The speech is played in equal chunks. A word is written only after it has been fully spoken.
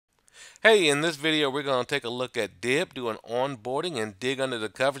Hey, in this video, we're going to take a look at Diib, do an onboarding and dig under the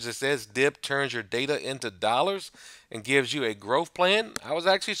covers. It says Diib turns your data into dollars and gives you a growth plan. I was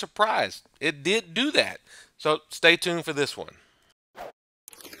actually surprised. It did do that. So stay tuned for this one.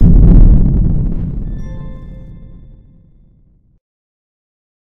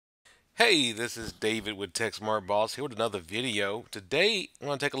 Hey, this is David with TechSmart Boss here with another video. Today, I'm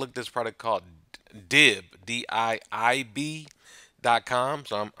going to take a look at this product called Diib, Diib.com.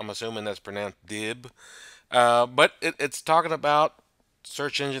 So I'm assuming that's pronounced Diib. But it's talking about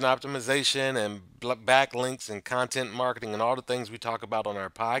search engine optimization and backlinks and content marketing and all the things we talk about on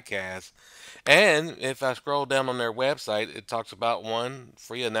our podcast. And if I scroll down on their website, it talks about one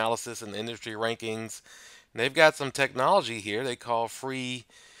free analysis and industry rankings. And they've got some technology here they call free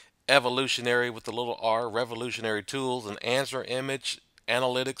evolutionary with the little R, revolutionary tools, an answer image,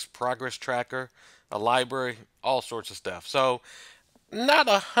 analytics, progress tracker, a library, all sorts of stuff. So not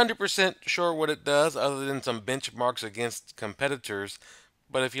 100% sure what it does other than some benchmarks against competitors.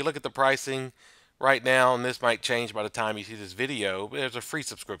 But if you look at the pricing right now, and this might change by the time you see this video, but there's a free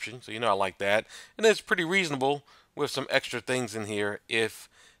subscription, so you know I like that. And it's pretty reasonable with some extra things in here if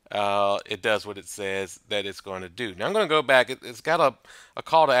it does what it says that it's going to do. Now I'm going to go back. It's got a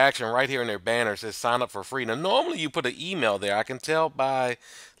call to action right here in their banner. It says sign up for free. Now normally you put an email there. I can tell by a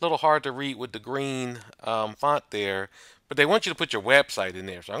little hard to read with the green font there, but they want you to put your website in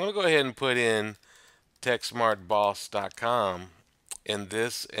there. So I'm going to go ahead and put in techsmartboss.com in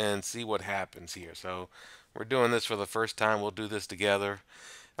this and see what happens here. So we're doing this for the first time. We'll do this together.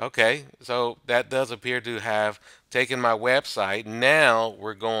 Okay, so that does appear to have taken my website. Now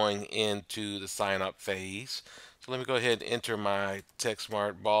we're going into the sign up phase. So let me go ahead and enter my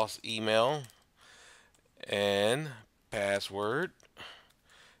TechSmart Boss email and password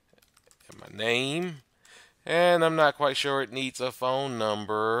and my name. And I'm not quite sure it needs a phone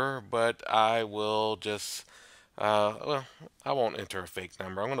number, but I will just, well, I won't enter a fake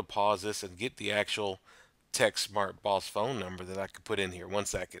number. I'm going to pause this and get the actual TechSmart Boss phone number that I could put in here. 1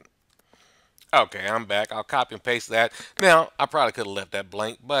 second. Okay, I'm back. I'll copy and paste that. Now, I probably could have left that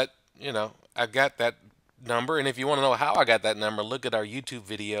blank, but, you know, I got that number. And if you want to know how I got that number, look at our YouTube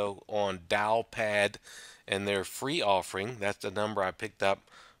video on Dialpad and their free offering. That's the number I picked up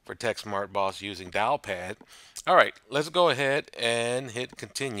for TechSmart Boss using Dialpad. All right, let's go ahead and hit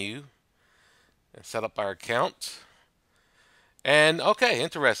continue and set up our account. And okay,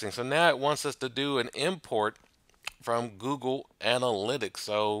 interesting. So now it wants us to do an import from Google Analytics.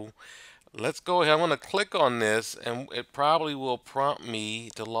 So let's go ahead. I'm going to click on this and it probably will prompt me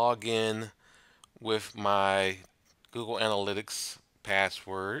to log in with my Google Analytics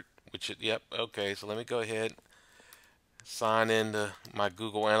password, yep, okay. So let me go ahead, sign into my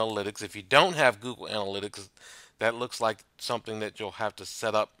Google Analytics. If you don't have Google Analytics, that looks like something that you'll have to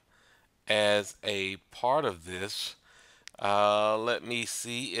set up as a part of this. Let me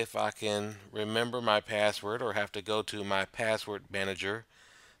see if I can remember my password or have to go to my password manager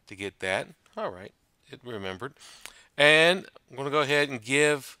to get that. All right, it remembered. And I'm going to go ahead and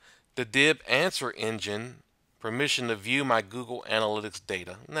give the Diib answer engine permission to view my Google Analytics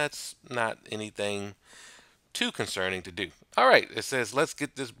data. And that's not anything too concerning to do. All right, it says let's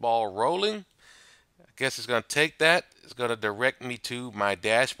get this ball rolling. I guess it's going to take that. It's going to direct me to my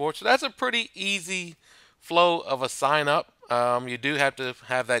dashboard. So that's a pretty easy flow of a sign up. You do have to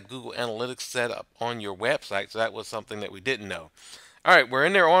have that Google Analytics set up on your website. So that was something that we didn't know. All right, we're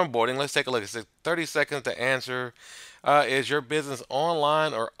in there onboarding. Let's take a look. It says 30 seconds to answer. Is your business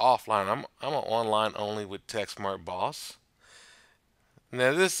online or offline? I'm an online only with TechSmart Boss.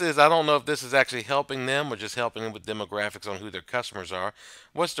 Now I don't know if this is actually helping them or just helping them with demographics on who their customers are.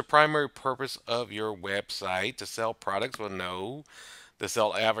 What's the primary purpose of your website? To sell products? Well, no. To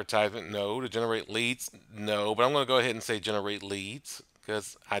sell advertisement? No. To generate leads? No. But I'm going to go ahead and say generate leads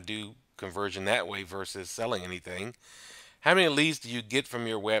because I do conversion that way versus selling anything. How many leads do you get from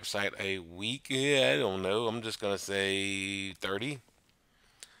your website a week? Yeah, I don't know. I'm just going to say 30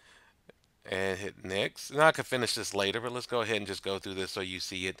 and hit next. And I can finish this later, but let's go ahead and just go through this so you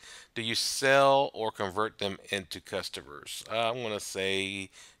see it. Do you sell or convert them into customers? I'm going to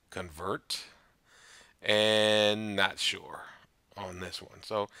say convert and not sure on this one.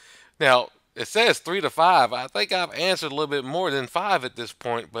 So now it says 3 to 5. I think I've answered a little bit more than 5 at this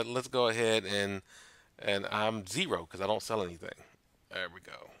point, but let's go ahead and I'm 0 because I don't sell anything. There we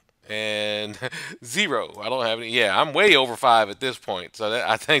go. And 0. I don't have any. Yeah, I'm way over 5 at this point. So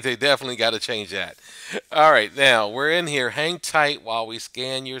I think they definitely got to change that. All right, now we're in here. Hang tight while we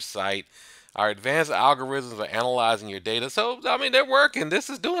scan your site. Our advanced algorithms are analyzing your data. So, I mean, they're working. This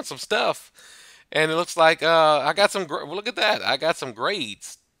is doing some stuff. And it looks like I got some, look at that. I got some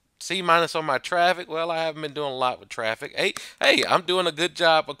grades. C minus on my traffic. Well, I haven't been doing a lot with traffic. Hey, I'm doing a good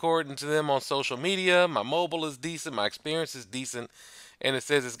job according to them on social media. My mobile is decent. My experience is decent. And it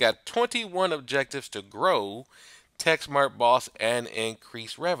says it's got 21 objectives to grow TechSmart Boss and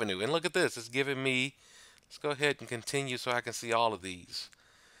increase revenue. And look at this. It's giving me, let's go ahead and continue so I can see all of these.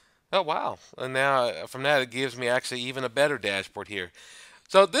 Oh, wow. And now from that, it gives me actually even a better dashboard here.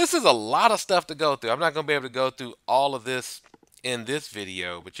 So this is a lot of stuff to go through. I'm not going to be able to go through all of this in this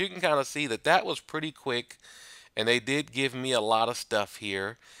video, but you can kind of see that that was pretty quick, and they did give me a lot of stuff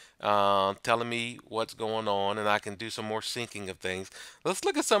here, telling me what's going on, and I can do some more syncing of things. Let's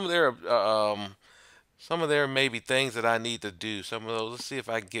look at some of their maybe things that I need to do. Some of those. Let's see if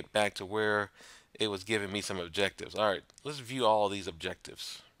I can get back to where it was giving me some objectives. All right, let's view all of these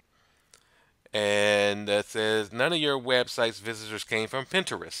objectives. And that says none of your website's visitors came from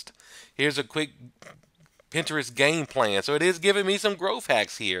Pinterest. Here's a quick Pinterest game plan. So it is giving me some growth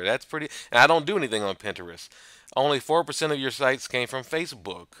hacks here. That's pretty. And I don't do anything on Pinterest. Only 4% of your sites came from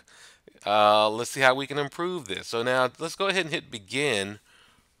Facebook. Let's see how we can improve this. So now let's go ahead and hit begin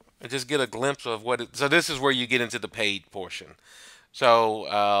and just get a glimpse of what it. So this is where you get into the paid portion.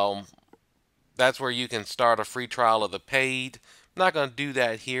 So that's where you can start a free trial of the paid. I'm not going to do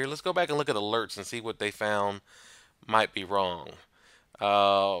that here. Let's go back and look at alerts and see what they found might be wrong.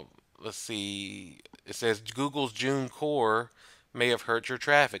 Let's see. It says Google's June core may have hurt your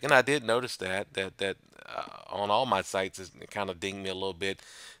traffic, and I did notice that on all my sites it kind of dinged me a little bit. It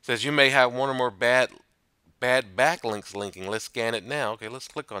says you may have one or more bad backlinks linking. Let's scan it now. Okay, let's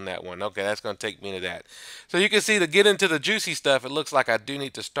click on that one. Okay, that's going to take me to that. So you can see to get into the juicy stuff, it looks like I do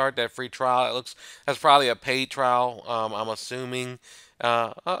need to start that free trial. It looks that's probably a paid trial. I'm assuming.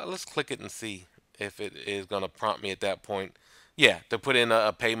 Let's click it and see if it is going to prompt me at that point. Yeah, to put in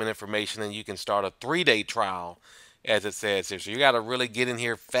a payment information, and you can start a 3-day trial, as it says here. So you got to really get in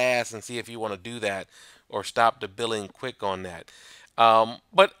here fast and see if you want to do that, or stop the billing quick on that.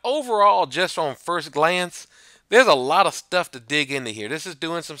 But overall, just on first glance, there's a lot of stuff to dig into here. This is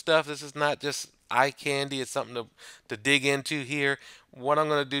doing some stuff. This is not just eye candy. It's something to dig into here. What I'm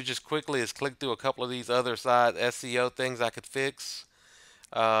going to do just quickly is click through a couple of these other side SEO things I could fix.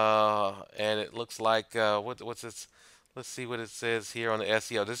 And it looks like, what's this? Let's see what it says here on the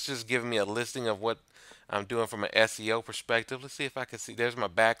SEO. This is just giving me a listing of what I'm doing from an SEO perspective. Let's see if I can see. There's my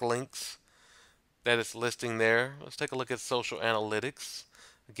backlinks that it's listing there. Let's take a look at social analytics.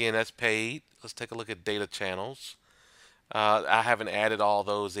 Again, that's paid. Let's take a look at data channels. I haven't added all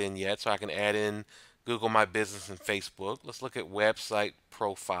those in yet, so I can add in Google My Business and Facebook. Let's look at website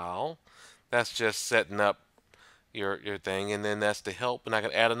profile. That's just setting up your thing, and then that's the help, and I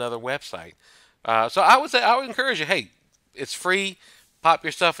can add another website. So I would encourage you, hey, it's free. Pop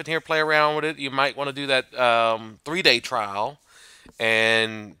your stuff in here, play around with it. You might want to do that 3-day trial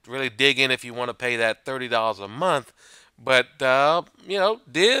and really dig in if you want to pay that $30 a month. But you know,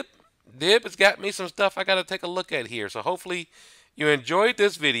 Diib has got me some stuff I got to take a look at here. So hopefully you enjoyed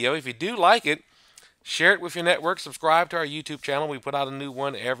this video. If you do like it, share it with your network. Subscribe to our YouTube channel. We put out a new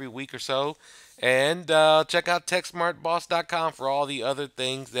one every week or so. And check out TechSmartBoss.com for all the other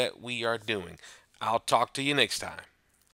things that we are doing. I'll talk to you next time.